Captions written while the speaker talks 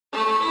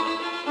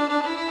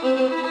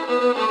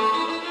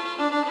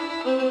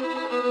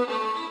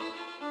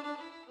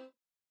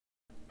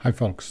Hi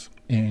folks,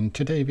 in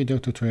today's video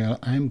tutorial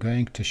I'm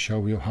going to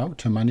show you how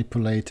to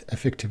manipulate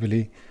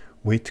effectively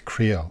with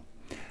Creo.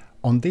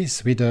 On this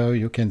video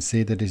you can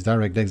see that this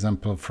direct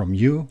example from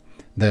you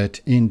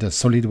that in the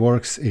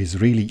SolidWorks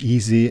is really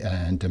easy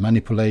and the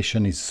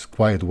manipulation is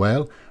quite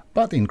well,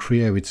 but in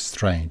Creo it's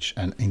strange.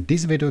 And in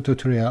this video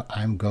tutorial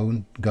I'm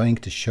going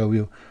to show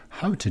you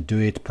how to do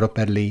it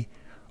properly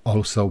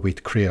also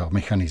with Creo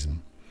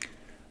Mechanism.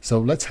 So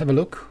let's have a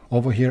look.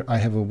 Over here I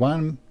have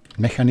one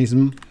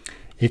mechanism.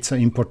 It's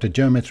an imported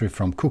geometry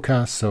from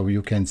Kuka, so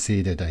you can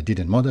see that I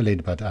didn't model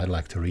it, but I'd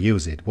like to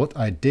reuse it. What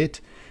I did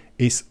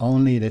is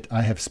only that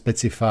I have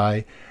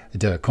specified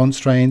the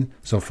constraint.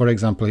 So for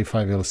example, if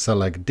I will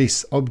select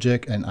this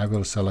object and I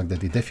will select the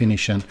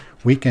definition,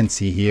 we can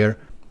see here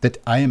that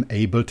I am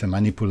able to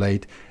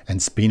manipulate and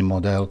spin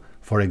model,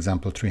 for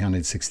example,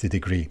 360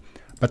 degree.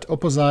 But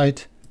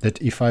opposite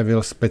that if I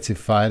will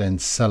specify and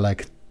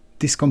select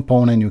this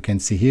component, you can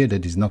see here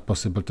that it's not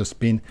possible to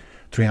spin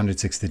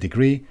 360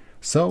 degree.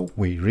 So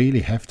we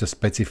really have to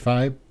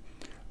specify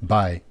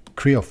by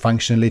Creo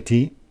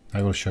functionality.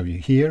 I will show you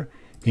here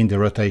in the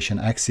rotation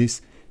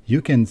axis.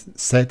 You can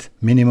set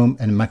minimum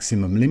and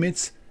maximum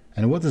limits.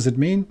 And what does it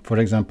mean? For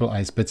example,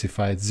 I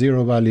specified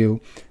 0 value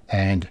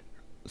and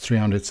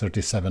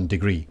 337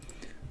 degree.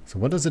 So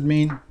what does it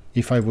mean?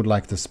 If I would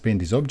like to spin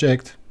this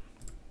object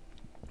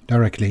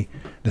directly,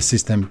 the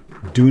system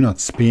do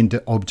not spin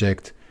the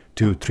object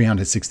to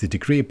 360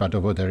 degree, but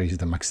over there is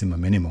the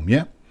maximum minimum.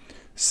 Yeah.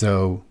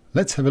 So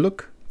let's have a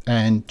look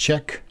and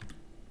check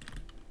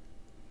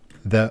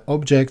the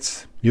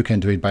objects. You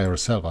can do it by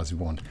yourself as you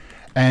want.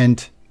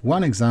 And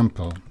one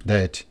example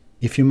that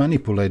if you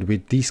manipulate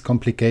with this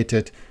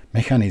complicated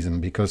mechanism,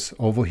 because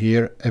over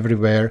here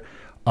everywhere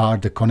are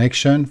the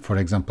connection, for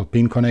example,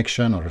 pin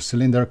connection or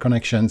cylinder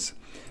connections.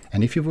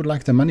 And if you would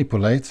like to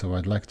manipulate, so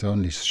I'd like to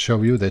only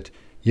show you that,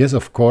 yes,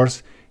 of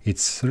course,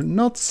 it's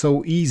not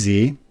so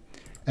easy.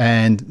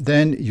 And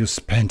then you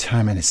spend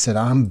time and it's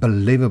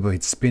unbelievable.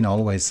 It's spin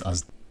always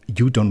as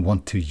you don't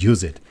want to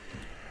use it.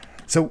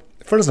 So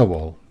first of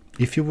all,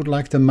 if you would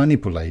like to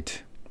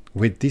manipulate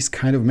with this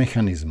kind of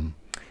mechanism,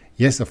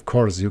 yes, of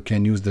course, you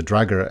can use the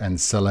dragger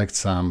and select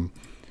some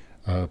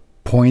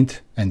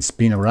point and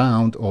spin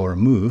around or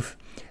move,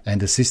 and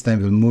the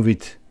system will move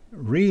it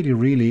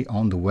really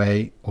on the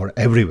way or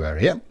everywhere.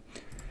 Yeah.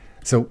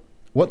 So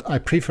what I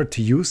prefer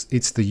to use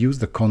is to use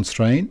the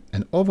constraint,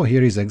 and over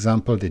here is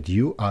example that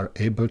you are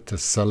able to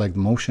select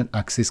motion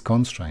axis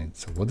constraint.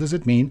 So what does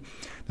it mean?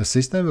 The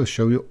system will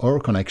show you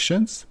all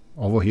connections.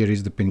 Over here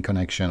is the pin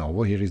connection,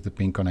 over here is the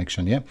pin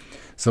connection. Yeah.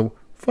 So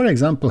for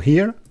example,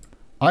 here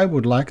I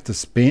would like to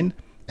spin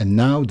and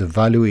now the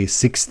value is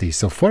 60.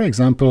 So for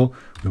example,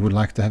 we would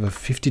like to have a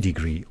 50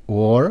 degree,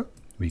 or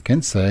we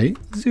can say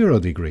 0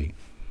 degree.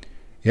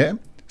 Yeah.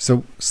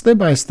 So step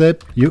by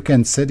step you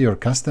can set your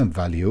custom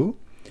value.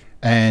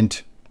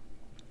 And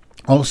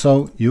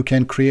also you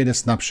can create a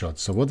snapshot.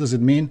 So what does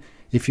it mean?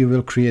 If you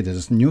will create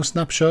a new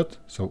snapshot,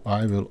 so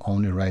I will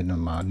only right now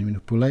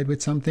manipulate with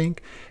something.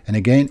 And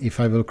again, if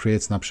I will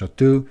create snapshot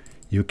 2,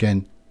 you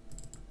can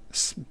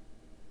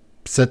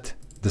set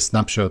the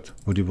snapshot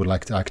what you would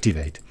like to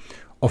activate.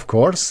 Of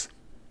course,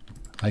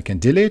 I can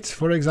delete,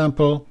 for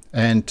example,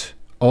 and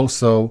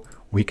also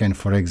we can,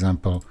 for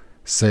example,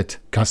 set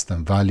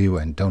custom value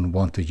and don't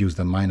want to use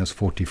the minus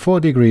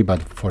 44 degree,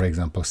 but for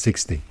example,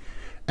 60.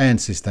 And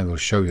system will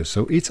show you.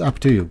 So it's up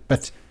to you.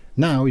 But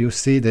now you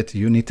see that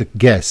you need to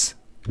guess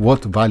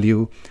what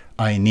value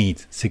I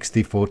need,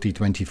 60, 40,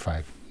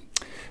 25.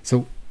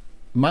 So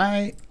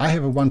I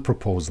have one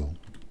proposal.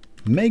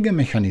 Make a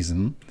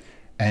mechanism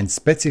and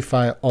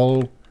specify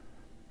all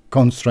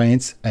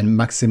constraints and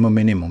maximum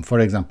minimum,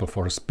 for example,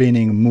 for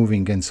spinning,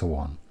 moving, and so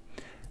on.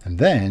 And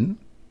then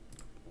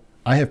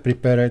I have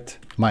prepared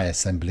my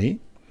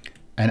assembly,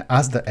 and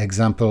as the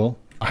example,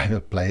 I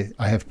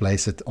have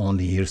placed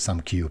only here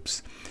some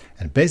cubes.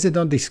 And based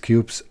on these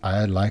cubes,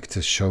 I'd like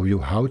to show you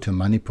how to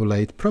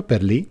manipulate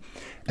properly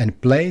and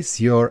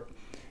place your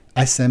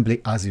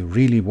assembly as you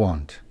really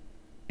want.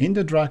 In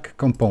the drag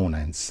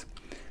components,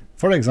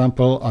 for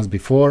example, as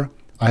before,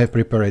 I have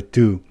prepared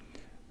 2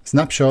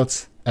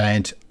 snapshots,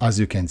 and as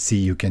you can see,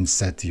 you can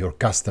set your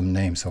custom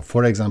name. So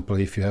for example,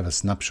 if you have a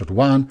snapshot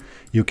 1,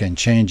 you can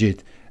change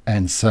it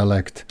and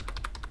select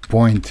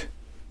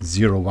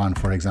 0.01,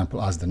 for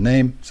example, as the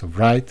name. So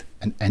write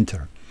and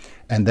enter.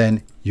 And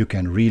then you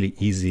can really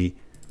easy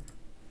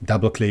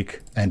double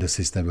click and the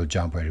system will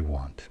jump where you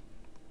want.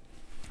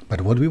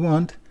 But what we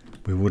want,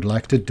 we would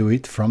like to do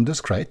it from the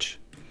scratch.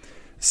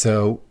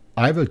 So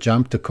I will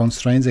jump to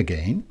constraints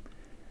again.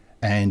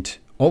 And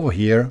over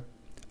here,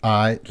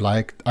 I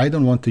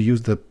don't want to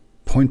use the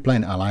point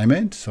plane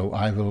alignment. So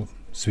I will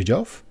switch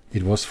off.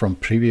 It was from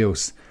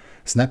previous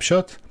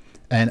snapshot.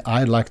 And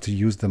I'd like to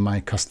use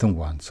my custom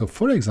one. So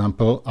for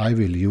example, I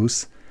will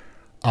use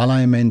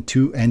alignment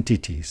 2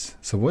 entities.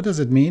 So what does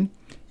it mean?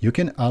 You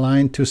can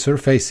align 2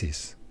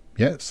 surfaces.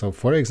 Yeah. So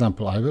for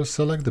example, I will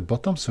select the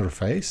bottom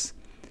surface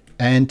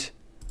and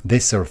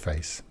this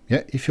surface.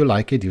 Yeah. If you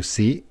like it, you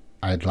see,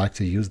 I'd like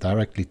to use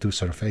directly 2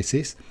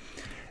 surfaces.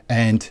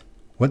 And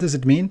What does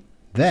it mean?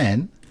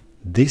 Then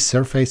these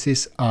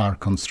surfaces are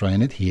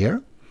constrained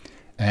here,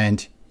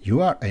 and you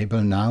are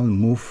able now to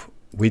move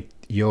with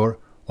your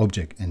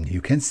object, and you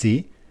can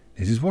see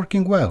this is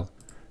working well.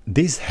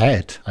 This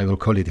head, I will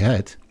call it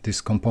head, this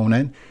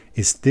component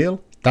is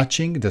still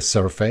touching the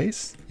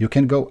surface. You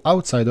can go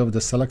outside of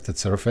the selected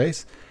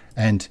surface,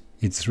 and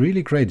it's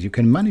really great. You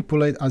can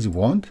manipulate as you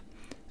want,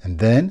 and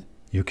then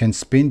you can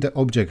spin the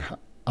object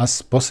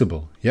as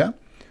possible. Yeah,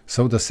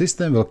 so the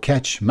system will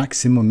catch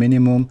maximum,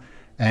 minimum,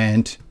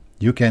 and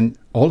you can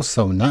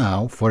also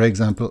now, for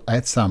example,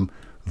 add some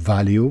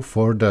value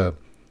for the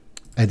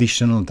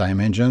additional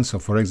dimensions. So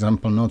for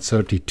example, not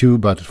 32,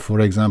 but for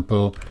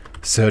example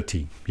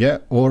 30, yeah,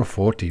 or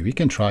 40. We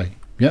can try,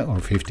 yeah, or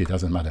 50,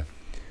 doesn't matter.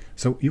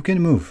 So you can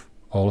move.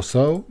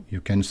 Also,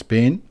 you can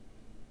spin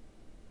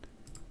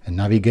and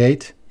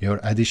navigate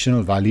your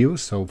additional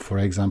values. So for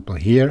example,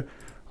 here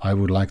I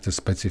would like to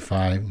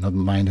specify not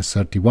minus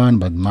 31,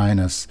 but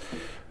minus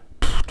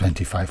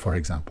 25, for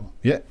example.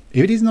 Yeah,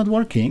 if it is not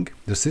working,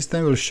 the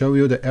system will show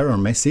you the error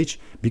message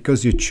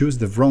because you choose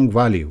the wrong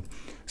value.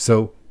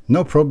 So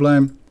no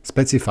problem,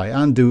 specify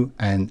undo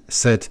and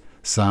set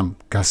some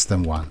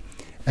custom one.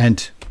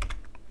 And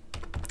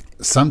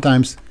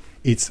sometimes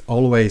it's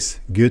always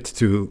good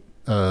to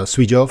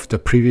switch off the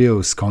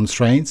previous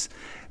constraints,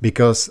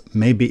 because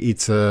maybe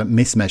it's a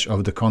mismatch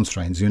of the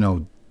constraints. You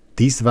know,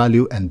 this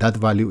value and that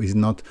value is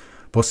not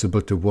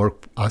possible to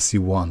work as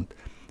you want.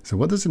 So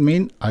what does it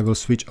mean? I will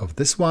switch off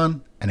this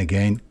one, and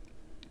again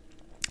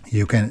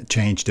you can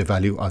change the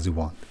value as you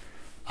want.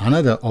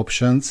 Another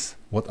options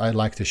what I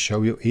like to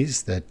show you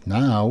is that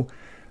now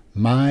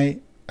my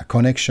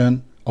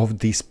connection of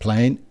this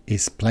plane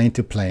is plane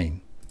to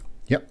plane.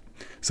 Yep.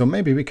 So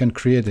maybe we can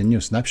create a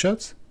new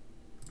snapshot,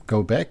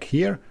 go back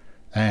here,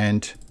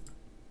 and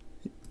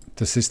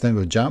the system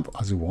will jump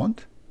as you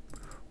want.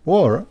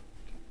 Or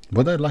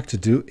what I'd like to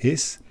do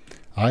is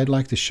I'd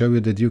like to show you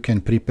that you can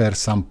prepare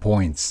some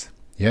points.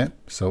 Yeah,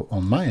 so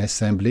on my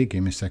assembly,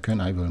 give me a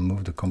second, I will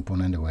move the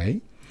component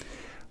away.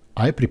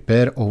 I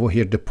prepare over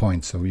here the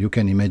point. So you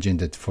can imagine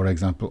that, for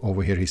example,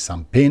 over here is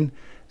some pin,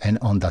 and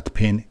on that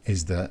pin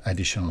is the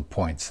additional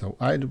point. So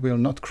I will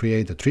not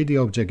create a 3D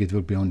object, it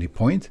will be only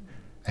point.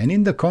 And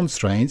in the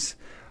constraints,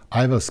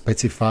 I will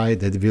specify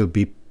that it will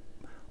be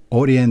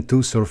orient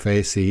two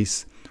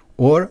surfaces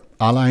or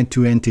align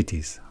two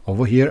entities.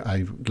 Over here, I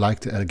would like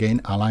to again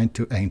align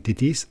two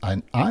entities,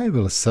 and I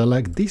will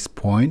select this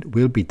point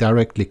will be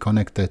directly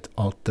connected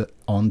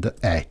on the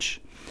edge.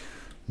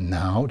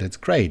 Now that's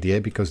great, yeah,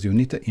 because you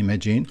need to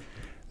imagine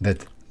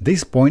that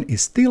this point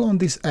is still on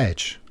this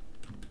edge.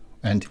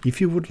 And if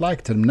you would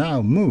like to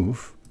now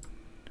move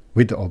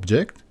with the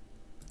object,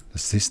 the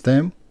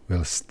system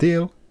will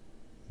still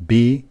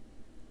be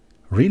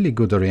really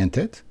good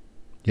oriented,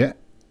 yeah,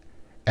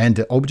 and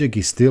the object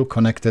is still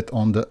connected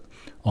on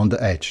the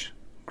edge.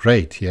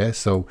 Great, yeah.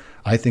 So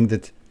I think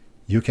that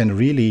you can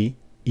really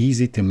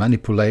easy to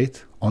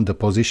manipulate on the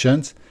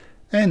positions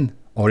and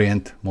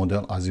orient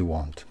model as you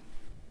want.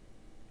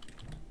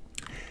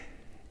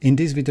 In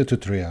this video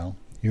tutorial,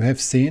 you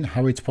have seen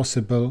how it's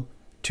possible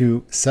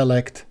to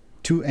select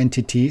two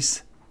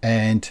entities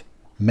and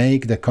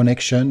make the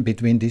connection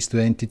between these two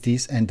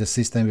entities, and the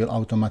system will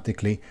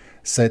automatically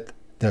set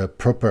the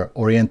proper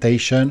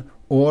orientation,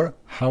 or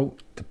how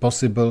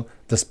possible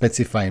to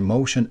specify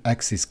motion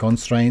axis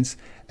constraints,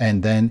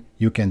 and then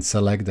you can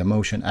select the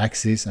motion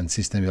axis and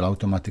system will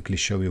automatically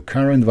show you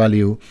current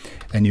value,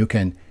 and you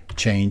can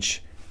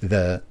change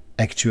the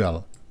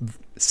actual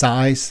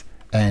size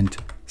and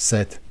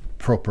set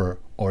proper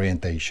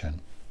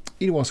orientation.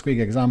 It was a quick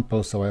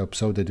example, so I hope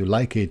so that you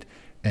like it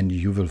and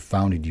you will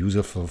find it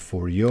useful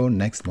for your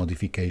next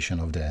modification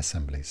of the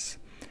assemblies.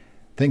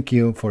 Thank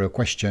you for your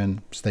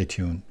question, stay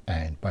tuned,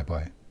 and bye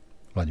bye.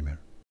 Vladimir.